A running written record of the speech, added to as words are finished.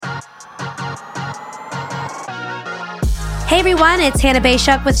Hey everyone, it's Hannah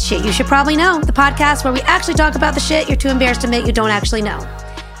Bayshuk with Shit You Should Probably Know, the podcast where we actually talk about the shit you're too embarrassed to admit you don't actually know.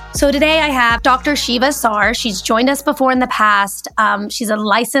 So today I have Dr. Sheva Assar. She's joined us before in the past. She's a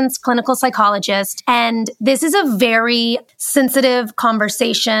licensed clinical psychologist, and this is a very sensitive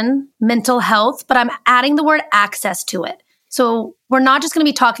conversation, mental health, but I'm adding the word access to it. So we're not just going to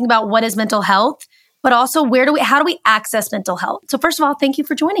be talking about what is mental health, but also how do we access mental health? So first of all, thank you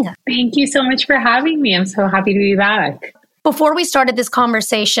for joining us. Thank you so much for having me. I'm so happy to be back. Before we started this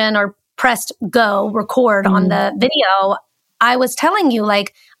conversation or pressed go, record on the video, I was telling you, I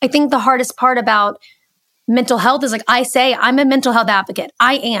think the hardest part about mental health is I say, I'm a mental health advocate.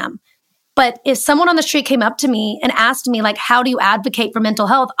 I am. But if someone on the street came up to me and asked me, how do you advocate for mental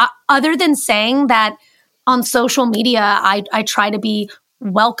health? Other than saying that on social media, I try to be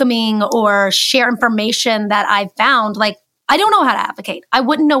welcoming or share information that I found, I don't know how to advocate. I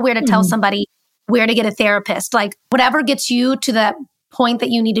wouldn't know where to tell somebody where to get a therapist. Whatever gets you to that point that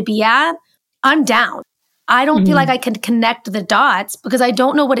you need to be at, I'm down. I don't feel like I can connect the dots because I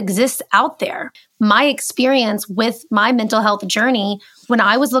don't know what exists out there. My experience with my mental health journey, when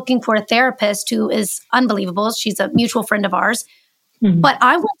I was looking for a therapist who is unbelievable, she's a mutual friend of ours, but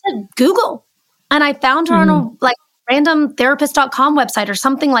I went to Google and I found her on a random therapist.com website or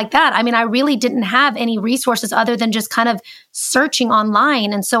something like that. I mean, I really didn't have any resources other than just kind of searching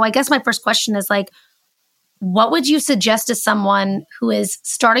online. And so I guess my first question is what would you suggest to someone who is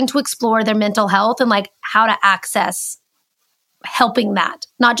starting to explore their mental health and how to access helping that?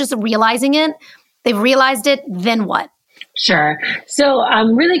 Not just realizing it, they've realized it, then what? Sure. So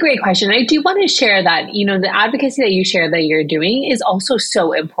really great question. I do want to share that, the advocacy that you share that you're doing is also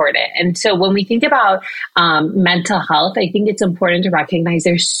so important. And so when we think about mental health, I think it's important to recognize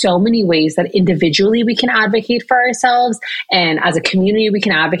there's so many ways that individually we can advocate for ourselves. And as a community, we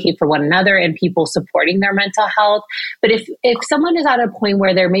can advocate for one another and people supporting their mental health. But if someone is at a point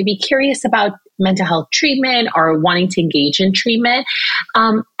where they're maybe curious about mental health treatment or wanting to engage in treatment,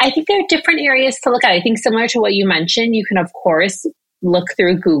 I think there are different areas to look at. I think similar to what you mentioned, you can, of course, look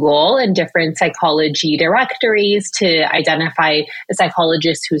through Google and different psychology directories to identify a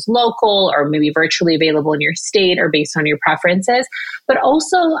psychologist who's local or maybe virtually available in your state or based on your preferences. But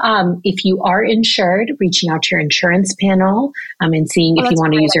also, if you are insured, reaching out to your insurance panel and seeing if you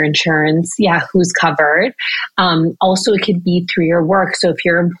want to use your insurance, who's covered. Also, it could be through your work. So if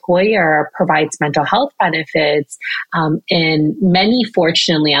your employer provides mental health benefits, and many,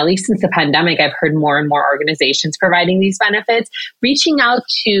 fortunately, at least since the pandemic, I've heard more and more organizations providing these benefits, reaching out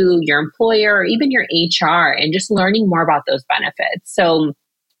to your employer or even your HR and just learning more about those benefits. So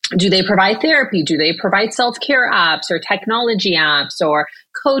do they provide therapy? Do they provide self-care apps or technology apps or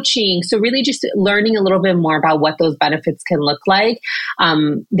coaching? So really just learning a little bit more about what those benefits can look like.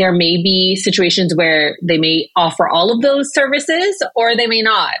 There may be situations where they may offer all of those services or they may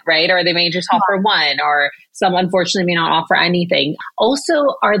not, right? Or they may just offer one, or some unfortunately may not offer anything.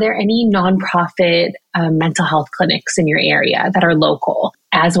 Also, are there any nonprofit mental health clinics in your area that are local,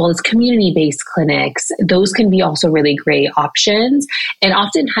 as well as community-based clinics? Those can be also really great options. And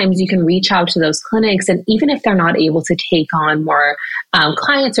oftentimes you can reach out to those clinics, and even if they're not able to take on more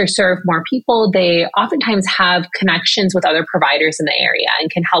clients or serve more people, they oftentimes have connections with other providers in the area and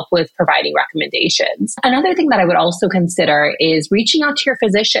can help with providing recommendations. Another thing that I would also consider is reaching out to your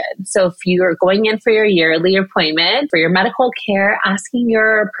physician. So if you're going in for your yearly appointment for your medical care, asking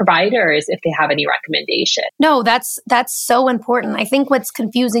your providers if they have any recommendations. No, that's so important. I think what's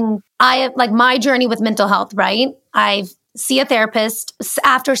confusing, my journey with mental health, right? I see a therapist.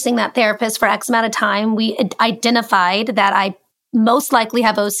 After seeing that therapist for X amount of time, we identified that I most likely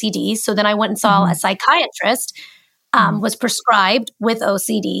have OCD. So then I went and saw a psychiatrist, was prescribed with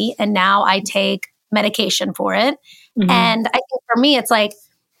OCD, and now I take medication for it. And I think for me, it's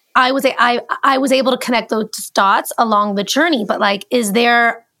I was able to connect those dots along the journey, but is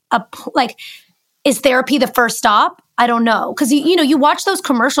there is therapy the first stop? I don't know. Because, you watch those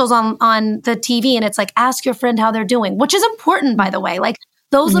commercials on the TV and it's ask your friend how they're doing, which is important, by the way.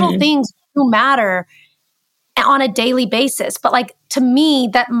 Those little things do matter on a daily basis. But to me,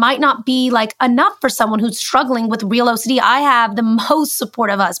 that might not be enough for someone who's struggling with real OCD. I have the most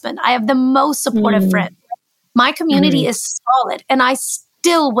supportive husband. I have the most supportive friend. My community is solid. And I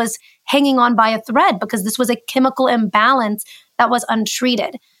still was hanging on by a thread because this was a chemical imbalance that was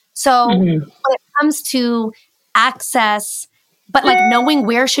untreated. So when it comes to access, but knowing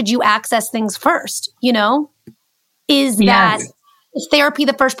where should you access things first, is that is therapy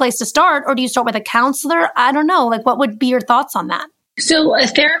the first place to start, or do you start with a counselor? I don't know. What would be your thoughts on that? So a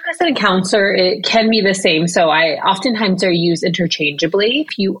therapist and a counselor, it can be the same. So I oftentimes are used interchangeably.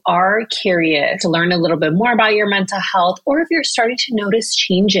 If you are curious to learn a little bit more about your mental health, or if you're starting to notice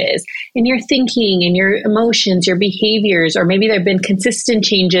changes in your thinking, in your emotions, your behaviors, or maybe there have been consistent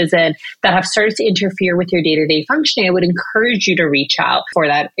changes that have started to interfere with your day-to-day functioning, I would encourage you to reach out for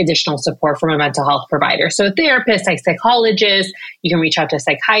that additional support from a mental health provider. So a therapist, a psychologist, you can reach out to a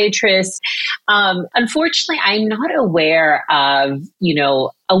psychiatrist. Unfortunately, I'm not aware of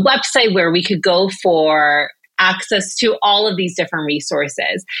a website where we could go for access to all of these different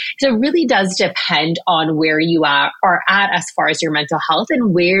resources. So it really does depend on where you are at as far as your mental health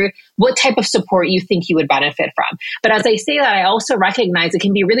and what type of support you think you would benefit from. But as I say that, I also recognize it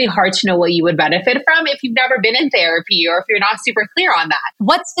can be really hard to know what you would benefit from if you've never been in therapy or if you're not super clear on that.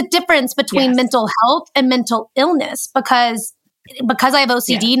 What's the difference between mental health and mental illness? Because I have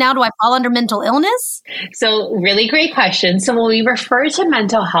OCD now, do I fall under mental illness? So really great question. So when we refer to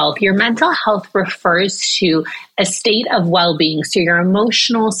mental health, your mental health refers to a state of well-being. So your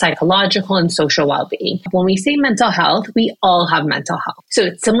emotional, psychological, and social well-being. When we say mental health, we all have mental health. So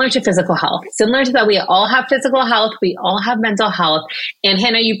it's similar to physical health. Similar to that, we all have physical health. We all have mental health. And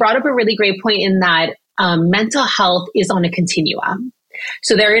Hannah, you brought up a really great point in that mental health is on a continuum.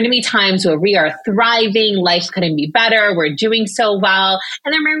 So there are going to be times where we are thriving, life couldn't be better, we're doing so well.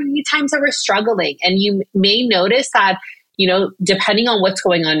 And there may be times that we're struggling. And you may notice that, depending on what's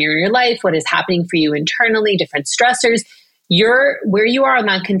going on in your life, what is happening for you internally, different stressors, where you are on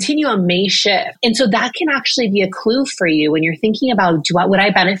that continuum may shift. And so that can actually be a clue for you when you're thinking about, would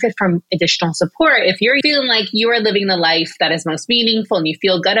I benefit from additional support? If you're feeling like you are living the life that is most meaningful and you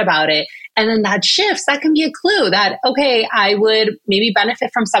feel good about it, and then that shifts, that can be a clue that, okay, I would maybe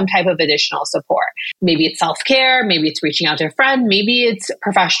benefit from some type of additional support. Maybe it's self-care, maybe it's reaching out to a friend, maybe it's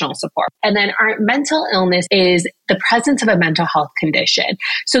professional support. And then our mental illness is the presence of a mental health condition.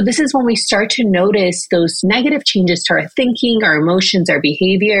 So this is when we start to notice those negative changes to our thinking, our emotions, our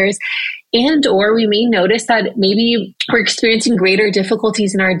behaviors. And or we may notice that maybe we're experiencing greater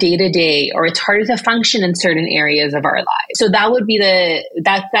difficulties in our day-to-day, or it's harder to function in certain areas of our lives. So that would be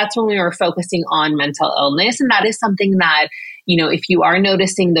that's when we were focusing on mental illness. And that is something that, if you are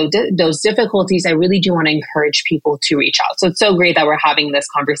noticing those difficulties, I really do want to encourage people to reach out. So it's so great that we're having this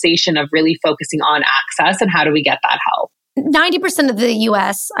conversation of really focusing on access and how do we get that help. 90% of the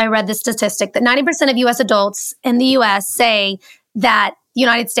US, I read the statistic that 90% of US adults in the US say that the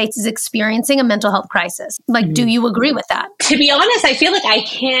United States is experiencing a mental health crisis. Do you agree with that? To be honest, I feel like I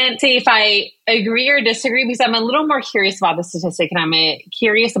can't say if I agree or disagree because I'm a little more curious about the statistic and I'm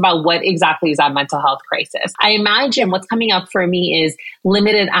curious about what exactly is that mental health crisis. I imagine what's coming up for me is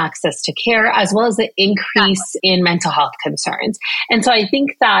limited access to care as well as the increase in mental health concerns. And so I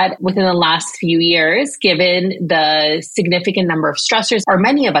think that within the last few years, given the significant number of stressors or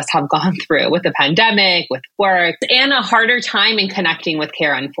many of us have gone through with the pandemic, with work, and a harder time in connecting with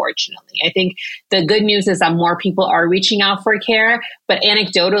care, unfortunately. I think the good news is that more people are reaching out for care, but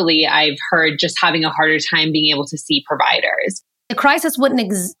anecdotally, I've heard just having a harder time being able to see providers. The crisis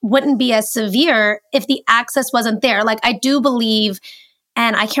wouldn't be as severe if the access wasn't there. I do believe,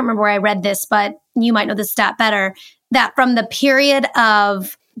 and I can't remember where I read this, but you might know this stat better, that from the period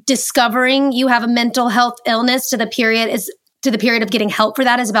of discovering you have a mental health illness to the period of getting help for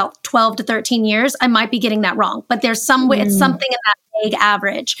that is about 12 to 13 years. I might be getting that wrong, but there's it's something in that vague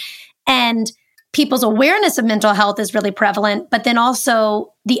average. And people's awareness of mental health is really prevalent, but then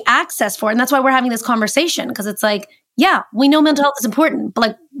also the access for it. And that's why we're having this conversation, because it's we know mental health is important,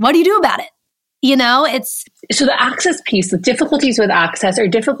 but what do you do about it? So the access piece, the difficulties with access or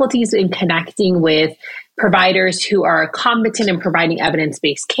difficulties in connecting with providers who are competent in providing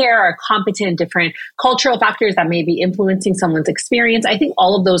evidence-based care, are competent in different cultural factors that may be influencing someone's experience. I think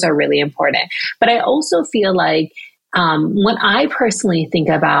all of those are really important. But I also feel like when I personally think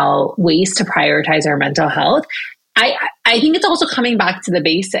about ways to prioritize our mental health, I think it's also coming back to the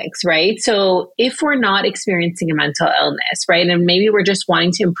basics, right? So if we're not experiencing a mental illness, right, and maybe we're just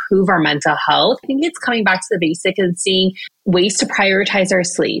wanting to improve our mental health, I think it's coming back to the basic and seeing ways to prioritize our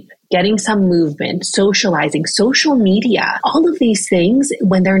sleep, getting some movement, socializing, social media, all of these things,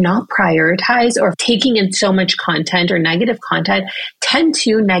 when they're not prioritized or taking in so much content or negative content, tend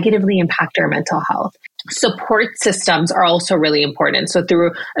to negatively impact our mental health. Support systems are also really important. So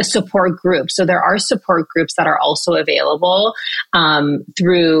through a support group. So there are support groups that are also available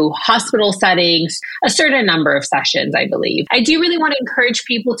through hospital settings, a certain number of sessions, I believe. I do really want to encourage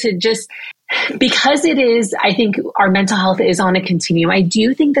people to just Because it is, I think our mental health is on a continuum. I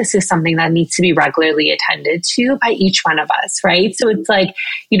do think this is something that needs to be regularly attended to by each one of us, right? So it's like,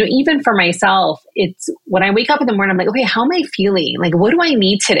 even for myself, it's when I wake up in the morning, I'm like, okay, how am I feeling? Like, what do I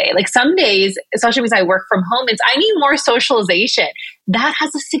need today? Like some days, especially because I work from home, I need more socialization. That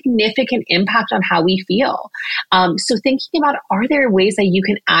has a significant impact on how we feel. So thinking about, are there ways that you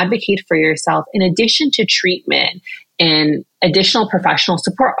can advocate for yourself in addition to treatment and additional professional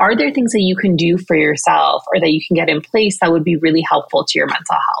support? Are there things that you can do for yourself or that you can get in place that would be really helpful to your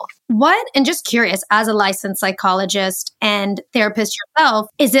mental health? And just curious, as a licensed psychologist and therapist yourself,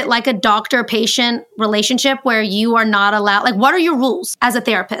 is it like a doctor-patient relationship where you are not allowed, like what are your rules as a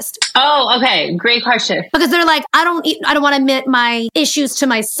therapist? Oh, okay. Great question. Because they're like, I don't want to admit my issues to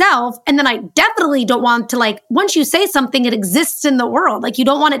myself. And then I definitely don't want to once you say something, it exists in the world. Like you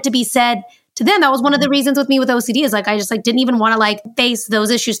don't want it to be said to them. That was one of the reasons with me with OCD is I just didn't even want to face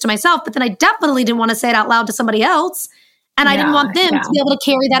those issues to myself. But then I definitely didn't want to say it out loud to somebody else. And I didn't want them to be able to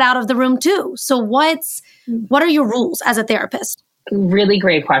carry that out of the room too. So what are your rules as a therapist? Really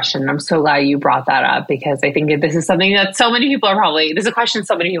great question. I'm so glad you brought that up because I think this is something that so many people this is a question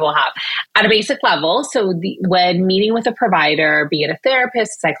so many people have at a basic level. So when meeting with a provider, be it a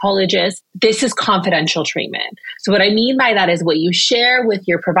therapist, psychologist, this is confidential treatment. So what I mean by that is what you share with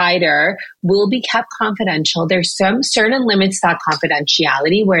your provider will be kept confidential. There's some certain limits to that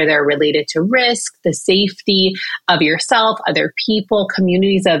confidentiality where they're related to risk, the safety of yourself, other people,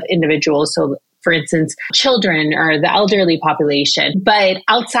 communities of individuals. So for instance, children or the elderly population. But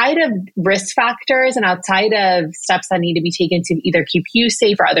outside of risk factors and outside of steps that need to be taken to either keep you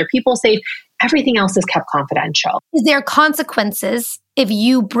safe or other people safe, everything else is kept confidential. Is there consequences if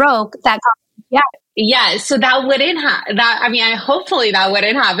you broke that? Yeah. Yeah, so that wouldn't hopefully that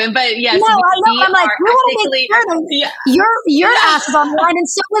wouldn't happen. But yes, no, I'm like, we want to make sure your ass is on the line and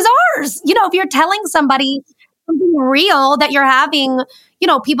so is ours. If you're telling somebody something real that you're having,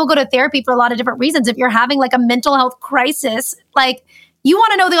 people go to therapy for a lot of different reasons. If you're having a mental health crisis, you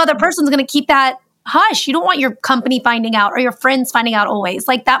want to know the other person's going to keep that hush. You don't want your company finding out or your friends finding out always.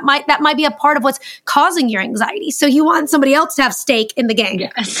 That might be a part of what's causing your anxiety. So you want somebody else to have stake in the game.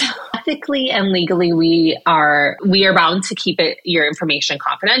 Yes. Ethically and legally, we are bound to keep your information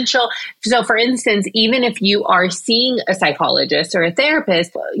confidential. So for instance, even if you are seeing a psychologist or a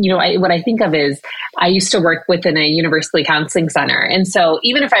therapist, what I think of is I used to work within a university counseling center. And so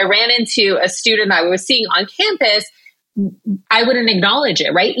even if I ran into a student that I was seeing on campus, I wouldn't acknowledge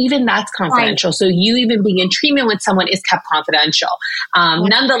it, right? Even that's confidential. Right. So you even being in treatment with someone is kept confidential.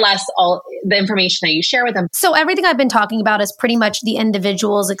 Nonetheless, all the information that you share with them. So everything I've been talking about is pretty much the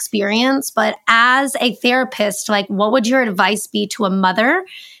individual's experience. But as a therapist, what would your advice be to a mother?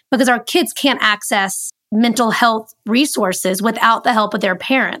 Because our kids can't access mental health resources without the help of their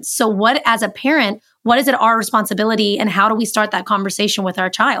parents. So as a parent, what is it our responsibility and how do we start that conversation with our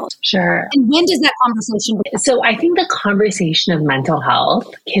child? Sure. And when does that conversation begin? So I think the conversation of mental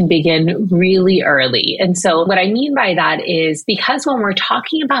health can begin really early. And so what I mean by that is because when we're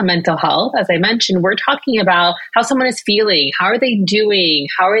talking about mental health, as I mentioned, we're talking about how someone is feeling, how are they doing,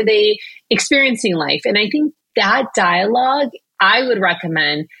 how are they experiencing life? And I think that dialogue, I would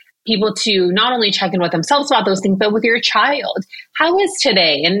recommend people to not only check in with themselves about those things, but with your child. How is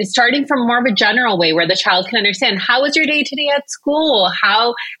today? And starting from more of a general way where the child can understand, how was your day today at school?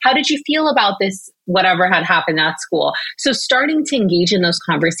 How did you feel about this, whatever had happened at school? So starting to engage in those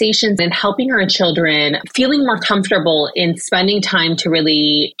conversations and helping our children feeling more comfortable in spending time to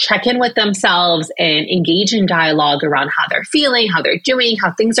really check in with themselves and engage in dialogue around how they're feeling, how they're doing,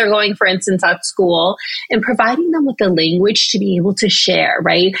 how things are going, for instance, at school, and providing them with the language to be able to share,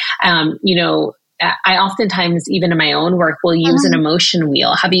 right? I oftentimes, even in my own work, will use an emotion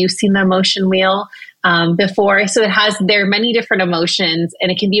wheel. Have you seen the emotion wheel before? So there are many different emotions,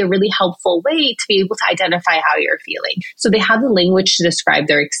 and it can be a really helpful way to be able to identify how you're feeling. So they have the language to describe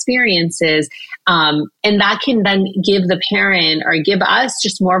their experiences. And that can then give the parent or give us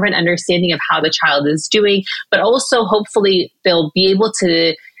just more of an understanding of how the child is doing, but also hopefully they'll be able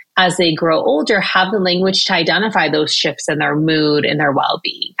to, as they grow older, have the language to identify those shifts in their mood and their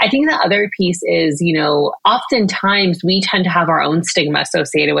well-being. I think the other piece is, oftentimes we tend to have our own stigma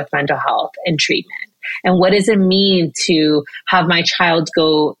associated with mental health and treatment. And what does it mean to have my child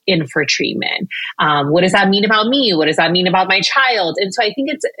go in for treatment? What does that mean about me? What does that mean about my child? And so I think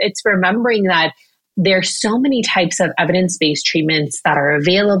it's remembering that there's so many types of evidence-based treatments that are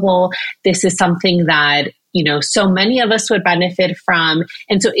available. This is something that so many of us would benefit from.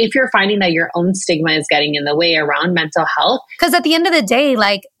 And so if you're finding that your own stigma is getting in the way around mental health. Because at the end of the day,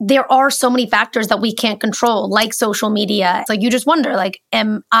 like there are so many factors that we can't control, like social media. It's like you just wonder, like,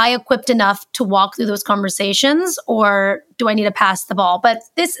 am I equipped enough to walk through those conversations, or do I need to pass the ball? But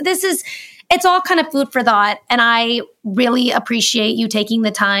it's all kind of food for thought. And I really appreciate you taking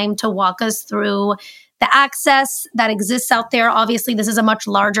the time to walk us through the access that exists out there. Obviously, this is a much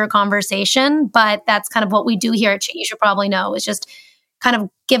larger conversation, but that's kind of what we do here at She. You should probably know, is just kind of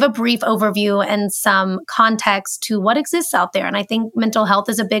give a brief overview and some context to what exists out there. And I think mental health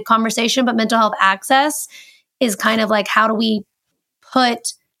is a big conversation, but mental health access is kind of like, how do we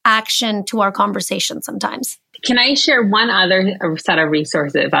put action to our conversation sometimes? Can I share one other set of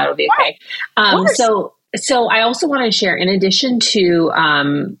resources, if that would be okay? So I also want to share, in addition to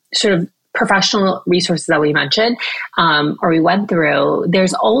sort of professional resources that we mentioned, or we went through,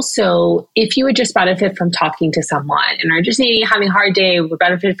 there's also, if you would just benefit from talking to someone and are just having a hard day, would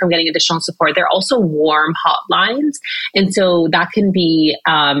benefit from getting additional support, there are also warm hotlines. And so that can be,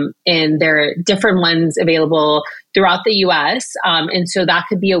 and there are different ones available throughout the US. And so that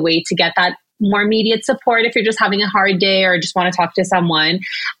could be a way to get that more immediate support if you're just having a hard day or just want to talk to someone.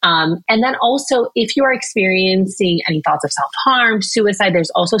 And then also, if you are experiencing any thoughts of self-harm, suicide,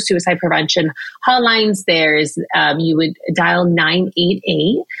 there's also suicide prevention hotlines. There's, you would dial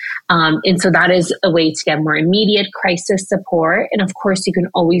 988. And so that is a way to get more immediate crisis support. And of course, you can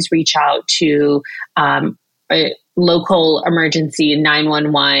always reach out to a local emergency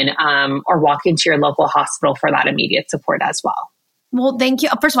 911 or walk into your local hospital for that immediate support as well. Well, thank you.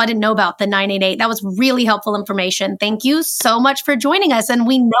 First of all, I didn't know about the 988. That was really helpful information. Thank you so much for joining us. And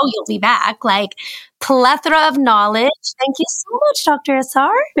we know you'll be back, like plethora of knowledge. Thank you so much, Dr.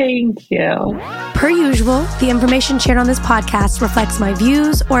 Assar. Thank you. Per usual, the information shared on this podcast reflects my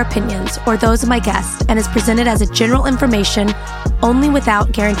views or opinions or those of my guests and is presented as a general information only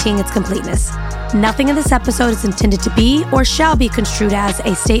without guaranteeing its completeness. Nothing in this episode is intended to be or shall be construed as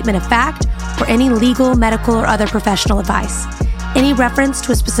a statement of fact or any legal, medical, or other professional advice. Any reference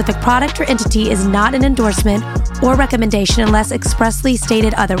to a specific product or entity is not an endorsement or recommendation unless expressly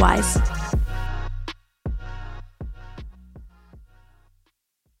stated otherwise.